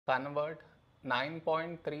convert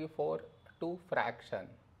 9.34 to fraction.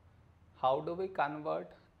 How do we convert?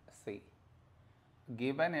 See,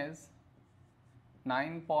 given is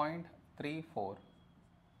 9.34.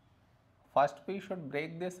 First we should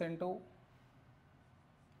break this into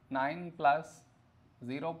 9 plus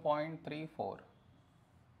 0.34.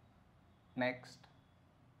 Next,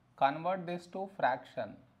 convert this to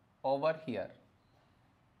fraction over here.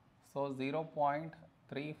 So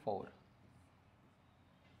 0.34.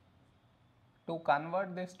 To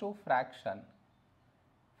convert this to fraction,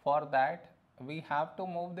 for that we have to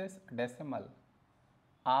move this decimal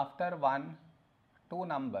after 1 2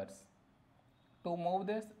 numbers. To move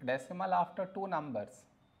this decimal after 2 numbers,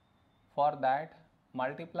 for that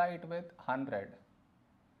multiply it with 100.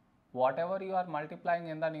 Whatever you are multiplying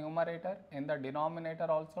in the numerator, in the denominator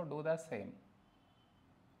also do the same.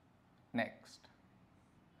 Next,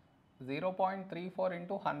 0.34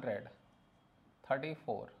 into 100,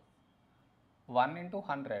 34. 1 into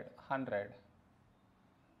 100, 100.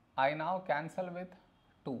 I now cancel with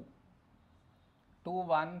 2. 2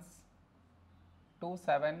 ones, 2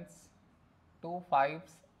 sevens, 2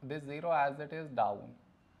 fives, this 0 as it is down.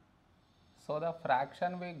 So the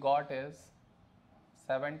fraction we got is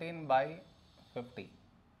 17 by 50.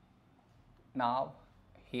 Now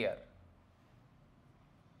here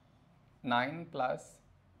 9 plus,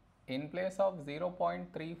 in place of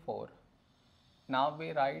 0.34, now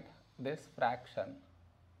we write this fraction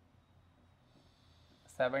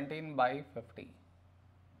 17 by 50.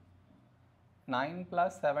 9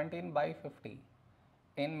 plus 17 by 50.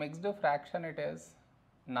 In mixed fraction it is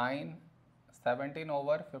 9 17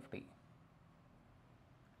 over 50.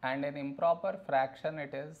 And in improper fraction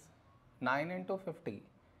it is 9 into 50.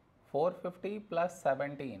 450 plus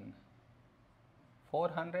 17.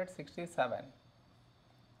 467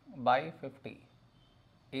 by 50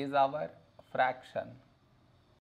 is our fraction.